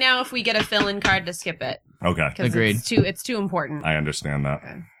 voting right now if we get a fill-in card to skip it. Okay. 'Cause Agreed. It's too important. I understand that.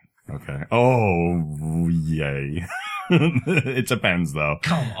 Okay. Okay. Oh, yay. It depends, though.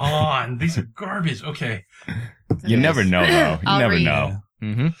 Come on. These are garbage. Okay. You never know, though. You I'll never read. know.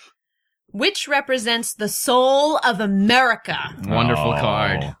 Mm-hmm. Which represents the soul of America? Wonderful Oh.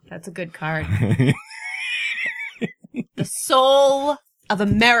 card. That's a good card. The soul of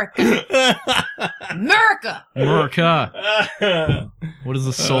America. America. America. What is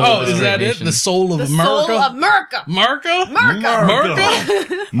the soul? Oh, of this is that great it? nation? The soul of The America? soul of America. America?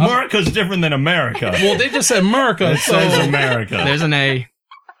 America. America's different than America. Well, they just said America. It So says America. There's an A.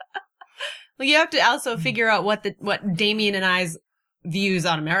 Well, you have to also figure out what Damien and I's views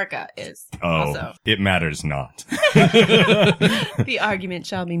on America is. Oh, Also, it matters not. the argument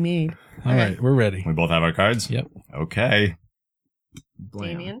shall be made. all right, we're ready. We both have our cards? Yep. Okay.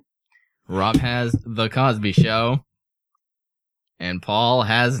 Damien. Rob has The Cosby Show. And Paul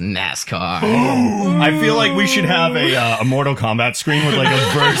has NASCAR. I feel like we should have a Mortal Kombat screen with like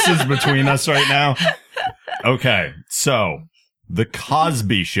a versus between us right now. Okay, so The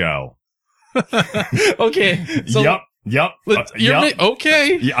Cosby Show. Okay. So Yep. Yep.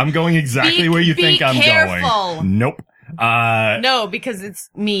 Okay. Yeah, I'm going exactly where you think I'm careful. going. Nope. No, because it's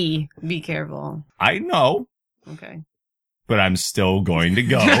me. Be careful. I know, Okay. but I'm still going to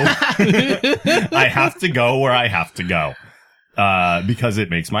go. I have to go where I have to go. Because it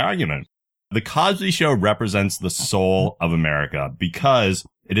makes my argument. The Cosby Show represents the soul of America because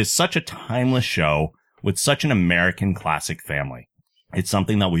it is such a timeless show with such an American classic family. It's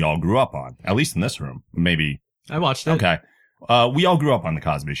something that we all grew up on, at least in this room. Maybe. I watched it. Okay. We all grew up on the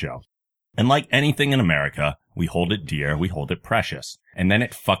Cosby Show. And like anything in America, we hold it dear, we hold it precious. And then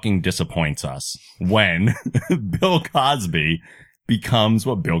it fucking disappoints us when Bill Cosby becomes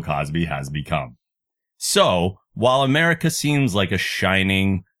what Bill Cosby has become. So, while America seems like a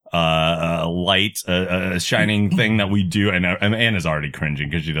shining light, a shining thing that we do, and Anna's already cringing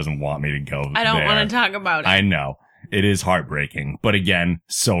because she doesn't want me to go I don't there. want to talk about it. I know. It is heartbreaking. But again,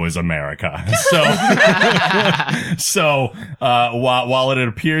 so is America. So, while it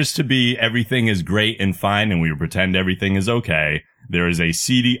appears to be everything is great and fine and we pretend everything is okay, there is a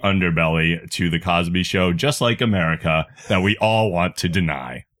seedy underbelly to the Cosby Show, just like America, that we all want to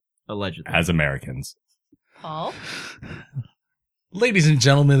deny Allegedly. as Americans. Paul? Ladies and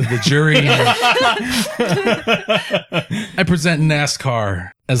gentlemen of the jury, I present NASCAR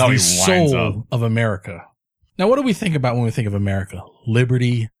as Oh, the he winds up. soul of America. Now, what do we think about when we think of America?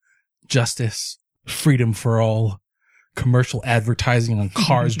 Liberty, justice, freedom for all, commercial advertising on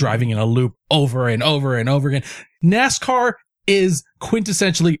cars driving in a loop over and over and over again. NASCAR is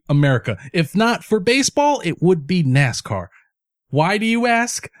quintessentially America. If not for baseball, it would be NASCAR. Why do you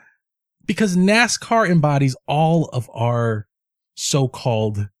ask? Because NASCAR embodies all of our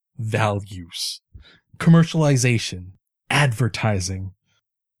so-called values. Commercialization, advertising,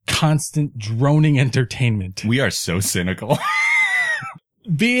 constant droning entertainment. We are so cynical.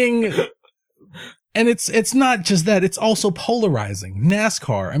 Being, and it's not just that, it's also polarizing.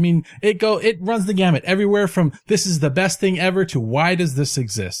 NASCAR, I mean, it runs the gamut everywhere from this is the best thing ever to why does this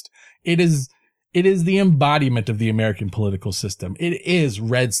exist? It is the embodiment of the American political system. It is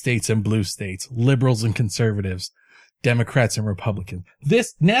red states and blue states, liberals and conservatives, Democrats and Republicans.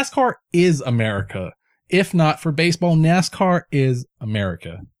 This NASCAR is America. If not for baseball, NASCAR is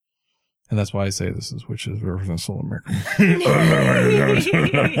America. And that's why I say this is, which is represents all America.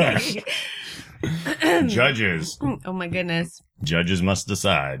 Judges. Oh my goodness. Judges must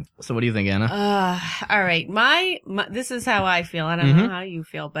decide. So what do you think, Anna? All right. My this is how I feel. I don't know how you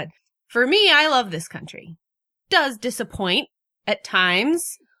feel, but for me, I love this country. Does disappoint at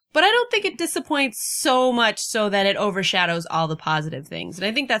times, but I don't think it disappoints so much so that it overshadows all the positive things. And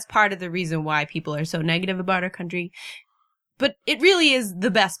I think that's part of the reason why people are so negative about our country. But it really is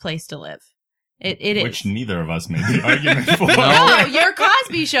the best place to live. It is. Which neither of us made the argument for. No, your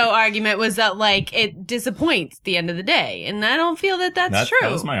Cosby Show argument was that, like, it disappoints at the end of the day. And I don't feel that that's true.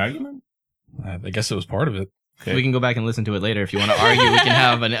 That was my argument. I guess it was part of it. Okay. We can go back and listen to it later if you want to argue. We can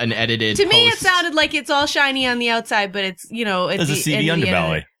have an edited To me, it post. sounded like it's all shiny on the outside, but it's, you know, it's There's a seedy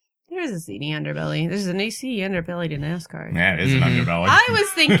underbelly. There is a seedy underbelly. There's an seedy underbelly to NASCAR. Yeah, it is an underbelly. I was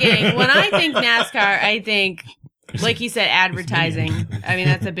thinking, when I think NASCAR, I think like you said, advertising. I mean,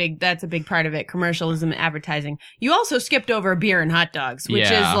 that's a big part of it. Commercialism, advertising. You also skipped over beer and hot dogs, which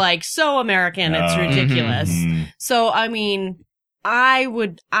is like so American. It's ridiculous. So, I mean, I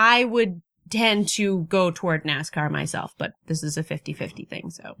would tend to go toward NASCAR myself, but this is a 50-50 thing.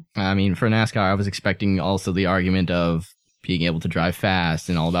 So, I mean, for NASCAR, I was expecting also the argument of being able to drive fast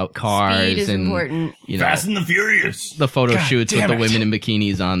and all about cars. Speed is and important. You know, Fast and the Furious. The photo shoots with damn the it. women in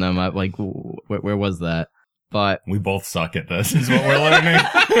bikinis on them. Like, where was that? But We both suck at this, is what we're learning.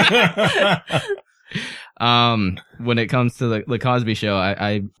 when it comes to the Cosby Show,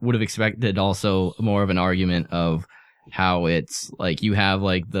 I would have expected also more of an argument of how it's like you have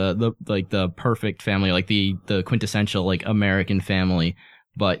like the perfect family, like the quintessential like American family,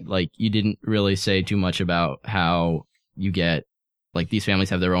 but like you didn't really say too much about how you get like these families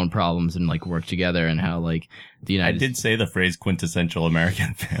have their own problems and like work together, and how like the I United did say the phrase quintessential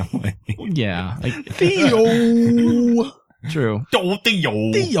American family. yeah, like Theo. true.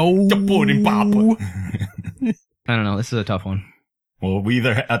 Theo. The pudding papa. I don't know. This is a tough one. Well, we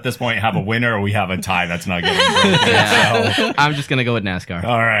either at this point have a winner or we have a tie that's not getting broken. Yeah. So, I'm just gonna go with NASCAR.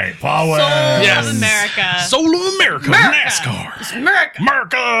 all right, power. Soul Yes. of America. Soul of America. NASCAR. It's America.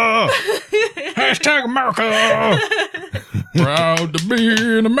 America. Hashtag America. Proud to be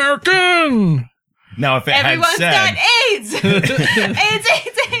an American. Now, if it Everyone's had got said, AIDS.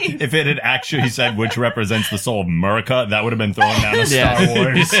 AIDS. if it had actually said which represents the soul of America, that would have been thrown down to Yeah. Star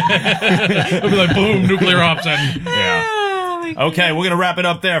Wars. It'll be like, boom, nuclear option. Yeah. Oh, my Okay, we're gonna wrap it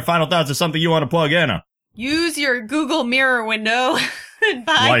up there. Final thoughts or something you want to plug in? Use your Google Mirror window and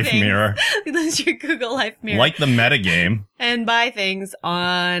buy Life things. Mirror, Use your Google Life Mirror. like the metagame. And buy things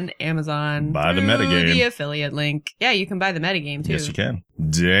on Amazon. Buy the through metagame. The affiliate link. Yeah, you can buy the metagame too. Yes, you can.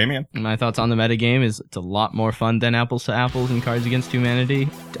 Damien. My thoughts on the metagame is it's a lot more fun than Apples to Apples and Cards Against Humanity.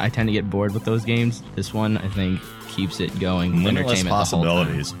 I tend to get bored with those games. This one, I think, keeps it going. with Limitless entertainment the whole time.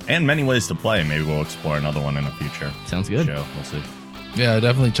 possibilities and many ways to play. Maybe we'll explore another one in a future Sounds good. show. We'll see. Yeah,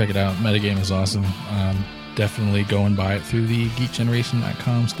 definitely check it out. Metagame is awesome. Definitely go and buy it through the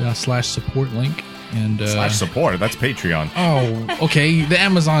geekgeneration.com/support link. And Slash support. That's Patreon. oh, okay, the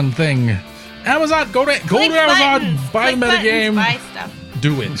Amazon thing. Amazon, go to Click Amazon, buttons. buy the Click metagame, buttons, buy stuff.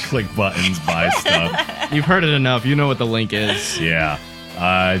 do it. Click buttons, buy stuff. You've heard it enough. You know what the link is. Yeah.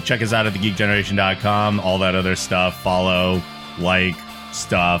 Check us out at thegeekgeneration.com. All that other stuff. Follow, like,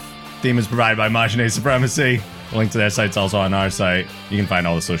 stuff. Theme is provided by Majine Supremacy. The link to their site's also on our site. You can find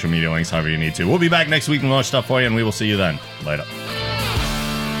all the social media links however you need to. We'll be back next week with more stuff for you, and we will see you then. Later.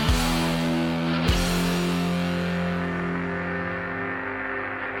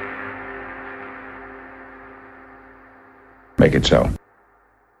 Make it so.